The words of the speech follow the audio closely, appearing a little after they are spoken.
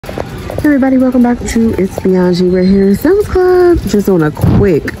Hey everybody, welcome back to It's Bianji. We're here in Sam's Club, just on a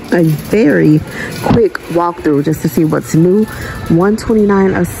very quick walkthrough just to see what's new.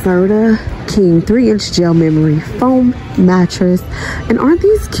 129 Acerta King 3-inch gel memory foam mattress. And aren't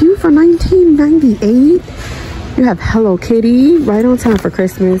these cute for $19.98? You have Hello Kitty, right on time for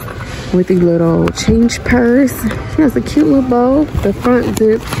Christmas, with the little change purse. She has a cute little bow, the front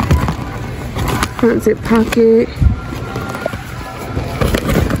zip pocket.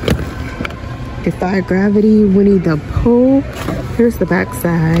 Defy Gravity, Winnie the Pooh. Here's the back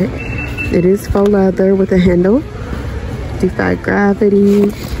side. It is faux leather with a handle. Defy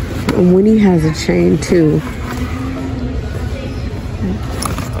Gravity. And Winnie has a chain too.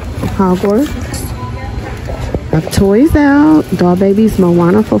 Hogwarts. Have toys out. Doll Babies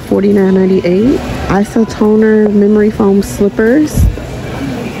Moana for $49.98. Isotoner memory foam slippers.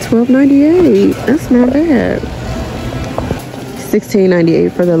 $12.98. That's not bad.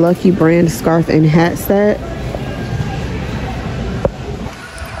 $16.98 for the Lucky Brand scarf and hat set.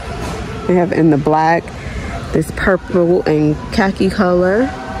 They have in the black, this purple and khaki color.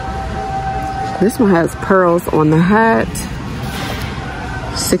 This one has pearls on the hat.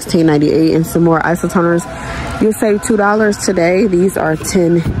 $16.98, and some more isotoners. You'll save $2 today. These are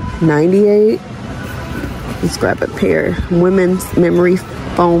 $10.98. Let's grab a pair. Women's memory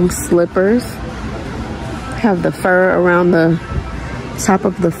foam slippers. Have the fur around the top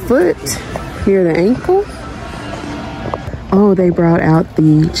of the foot, near the ankle. Oh, they brought out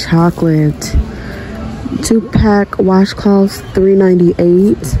the chocolate 2-pack washcloths,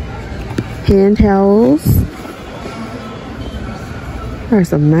 $3.98. Hand towels. There are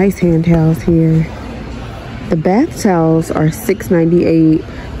some nice hand towels here. The bath towels are $6.98.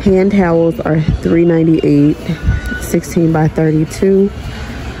 Hand towels are $3.98. 16 by 32.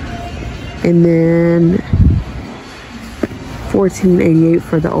 And then $14.88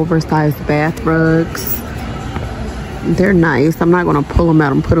 for the oversized bath rugs. They're nice. I'm not going to pull them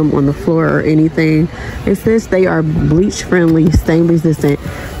out and put them on the floor or anything. It says they are bleach friendly, stain resistant,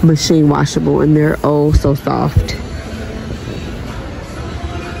 machine washable, and they're oh so soft.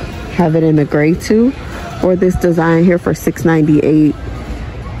 Have it in the gray too, or this design here for $6.98.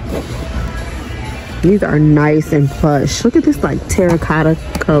 These are nice and plush. Look at this like terracotta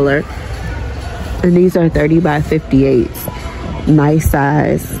color. And these are 30 by 58. Nice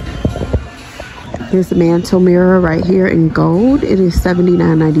size. Here's the mantle mirror right here in gold. It is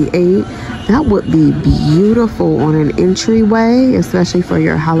 $79.98. That would be beautiful on an entryway, especially for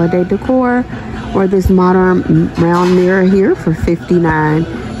your holiday decor. Or this modern round mirror here for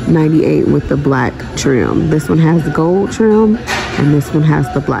 $59.98 with the black trim. This one has gold trim and this one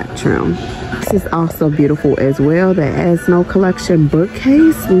has the black trim. This is also beautiful as well. The Asno Collection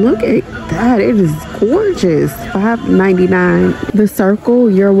bookcase. Look at that. It is gorgeous. $5.99. The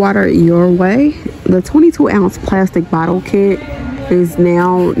Circle Your Water Your Way. The 22-ounce plastic bottle kit is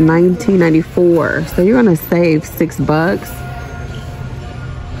now $19.94. So you're going to save $6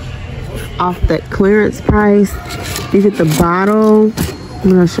 off that clearance price. You get the bottle.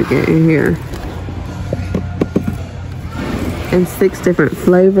 What else you get in here? And 6 different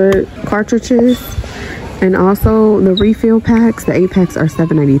flavored cartridges, and also the refill packs. The 8-packs are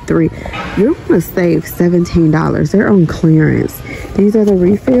 $7.93. You're gonna save $17. They're on clearance. These are the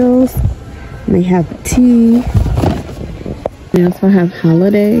refills. They have tea. They also have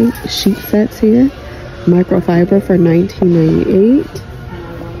holiday sheet sets here, microfiber for $19.98.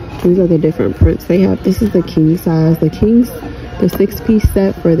 These are the different prints they have. This is the king size. The 6-piece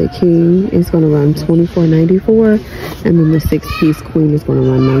set for the king is going to run $24.94, and then the 6-piece queen is going to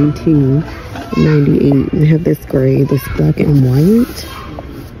run $19.98. They have this gray, this black and white,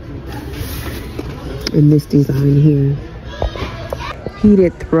 and this design here.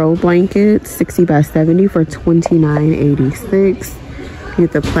 Heated throw blanket, 60 by 70 for $29.86. You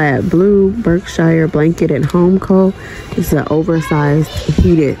get the plaid blue Berkshire blanket at HomeCo. This is an oversized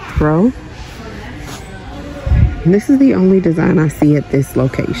heated throw. And this is the only design I see at this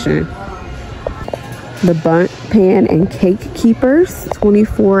location. The Bundt Pan and Cake Keepers,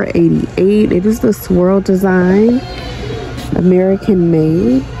 $24.88. It is the swirl design, American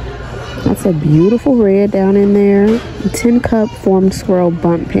made. That's a beautiful red down in there. A 10-cup formed swirl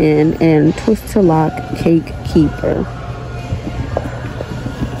Bundt Pan and twist to lock cake keeper.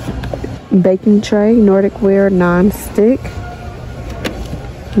 Baking tray, Nordic Ware non-stick,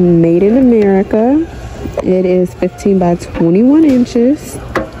 made in America. It is 15 by 21 inches,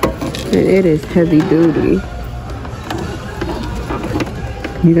 and it is heavy duty.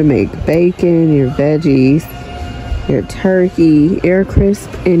 You can make bacon, your veggies, your turkey, air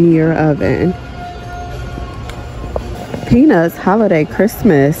crisp in your oven. Peanuts Holiday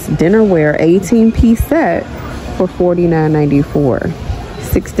Christmas Dinnerware 18-piece set for $49.94.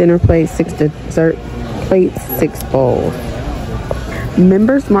 6 dinner plates, 6 dessert plates, 6 bowls.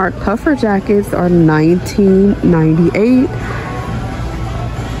 Members Mark puffer jackets are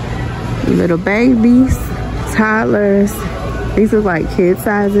 $19.98. Little babies, toddlers. These are like kid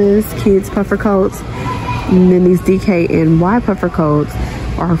sizes, kids puffer coats. And then these DKNY puffer coats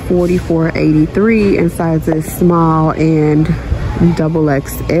are $44.83 in sizes small and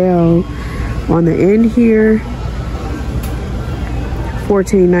XXL. On the end here,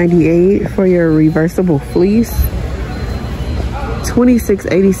 $14.98 for your reversible fleece.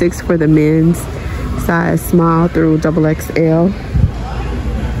 $26.86 for the men's size small through XXL.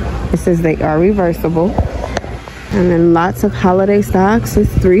 It says they are reversible. And then lots of holiday socks.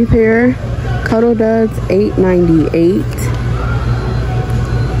 It's 3 pair. Cuddle Duds, $8.98.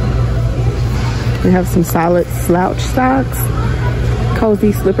 We have some solid slouch socks.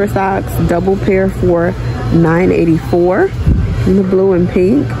 Cozy slipper socks, double pair for $9.84. In the blue and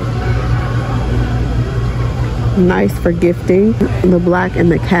pink. Nice for gifting. The black and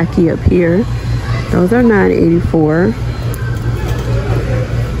the khaki up here. Those are $9.84.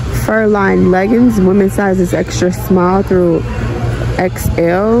 Fur lined leggings, women's sizes extra small through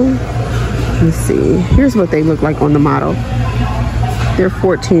XL. Let's see. Here's what they look like on the model. They're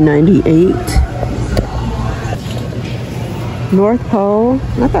 $14.98. North Pole.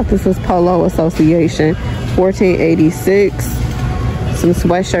 I thought this was Polo Association. $14.86. Some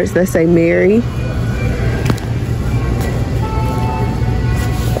sweatshirts that say Mary.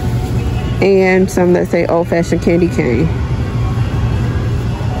 And some that say Old Fashioned Candy Cane.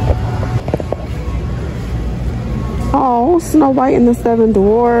 Oh, Snow White and the 7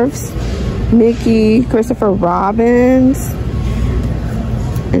 Dwarfs. Mickey, Christopher Robbins,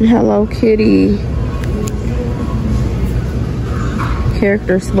 and Hello Kitty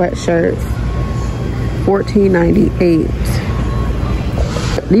character sweatshirts,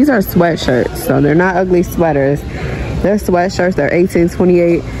 $14.98. These are sweatshirts, so they're not ugly sweaters. They're sweatshirts. They're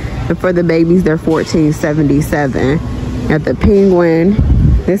 $18.28, and for the babies, they're $14.77. At the Penguin,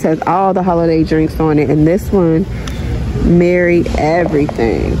 this has all the holiday drinks on it, and this one, Merry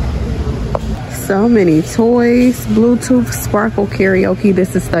Everything. So many toys. Bluetooth Sparkle Karaoke.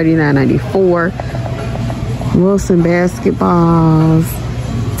 This is $39.94. Wilson basketballs,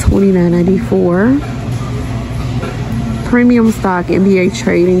 $29.94. Premium stock NBA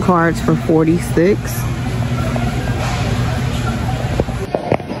trading cards for $46.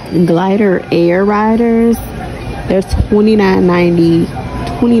 Glider Air Riders. They're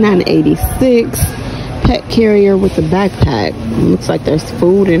 $29.86. Pet carrier with a backpack. It looks like there's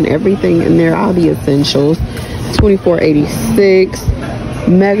food and everything in there, all the essentials. $24.86.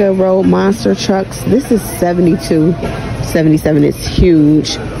 Mega Road Monster Trucks. This is $72.77. It's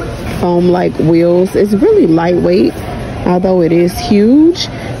huge. Foam like wheels. It's really lightweight, although it is huge.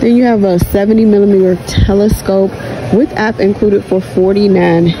 Then you have a 70mm telescope with app included for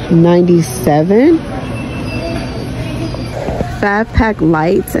 $49.97. 5-pack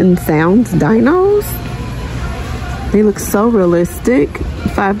lights and sounds dinos. They look so realistic.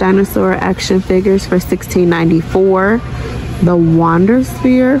 5 dinosaur action figures for $16.94. The Wonder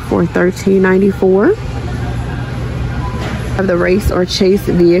Sphere for $13.94. Have the race or chase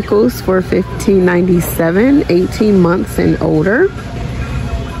vehicles for $15.97. 18 months and older.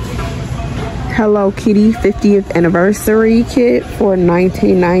 Hello Kitty 50th anniversary kit for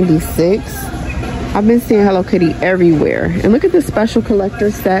 $19.96. I've been seeing Hello Kitty everywhere. And look at the special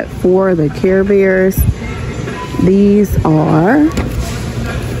collector set for the Care Bears. These are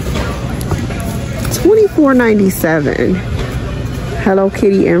 $24.97. Hello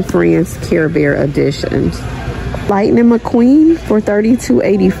Kitty and Friends Care Bear editions. Lightning McQueen for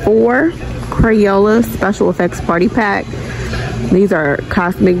 $32.84. Crayola Special Effects Party Pack. These are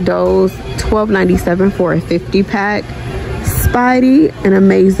Cosmic Dolls, $12.97 for a 50-pack. Spidey and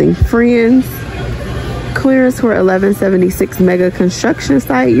Amazing Friends. Clearance for $11.76 Mega Construction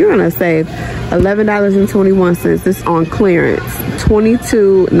Site. You're gonna save $11.21. It's on clearance.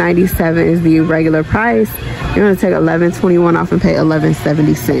 $22.97 is the regular price. You're gonna take $11.21 off and pay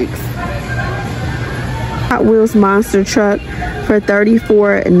 $11.76. Hot Wheels Monster Truck for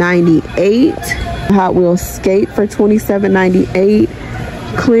 $34.98. Hot Wheels Skate for $27.98.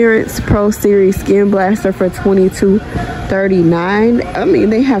 Clearance Pro Series Skin Blaster for $22.39. I mean,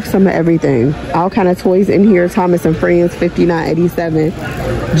 they have some of everything. All kind of toys in here. Thomas and Friends, $59.87.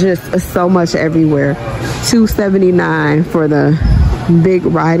 Just so much everywhere. $279 for the big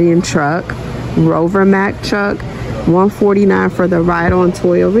ride-in truck. Rover Mack truck. $149 for the ride-on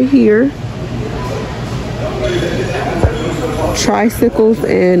toy over here. tricycles,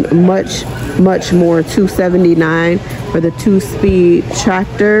 and much more. $279 for the 2-speed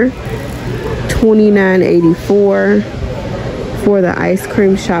tractor. $29.84 for the ice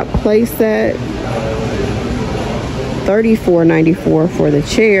cream shop playset. $34.94 for the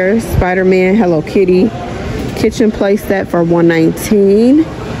chairs. Spider-Man, Hello Kitty kitchen playset for $119.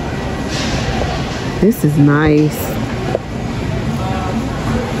 This is nice.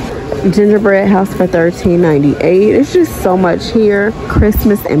 Gingerbread house for $13.98. It's just so much here.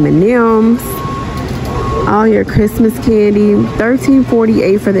 Christmas M&Ms. All your Christmas candy.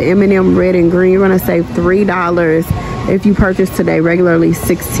 $13.48 for the M&M red and green. You're gonna save $3 if you purchase today. Regularly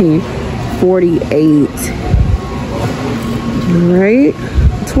 $16.48. All right.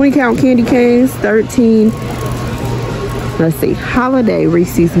 20 count candy canes. Let's see, holiday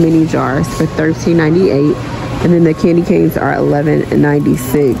Reese's mini jars for $13.98, and then the candy canes are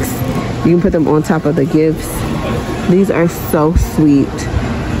 $11.96. You can put them on top of the gifts. These are so sweet.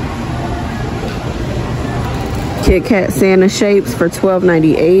 Kit Kat Santa shapes for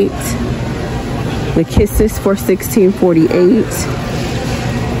 $12.98. The Kisses for $16.48.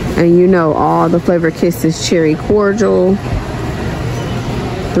 And you know all the flavor Kisses cherry cordial.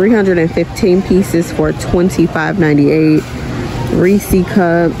 315 pieces for $25.98. Reese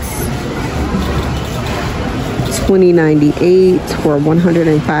cups, $20.98 for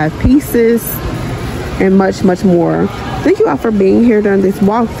 105 pieces, and much more. Thank you all for being here during this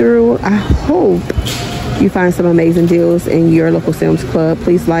walkthrough. I hope you find some amazing deals in your local Sam's Club.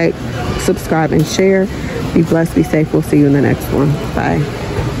 Please like, subscribe, and share. Be blessed, be safe. We'll see you in the next one. Bye.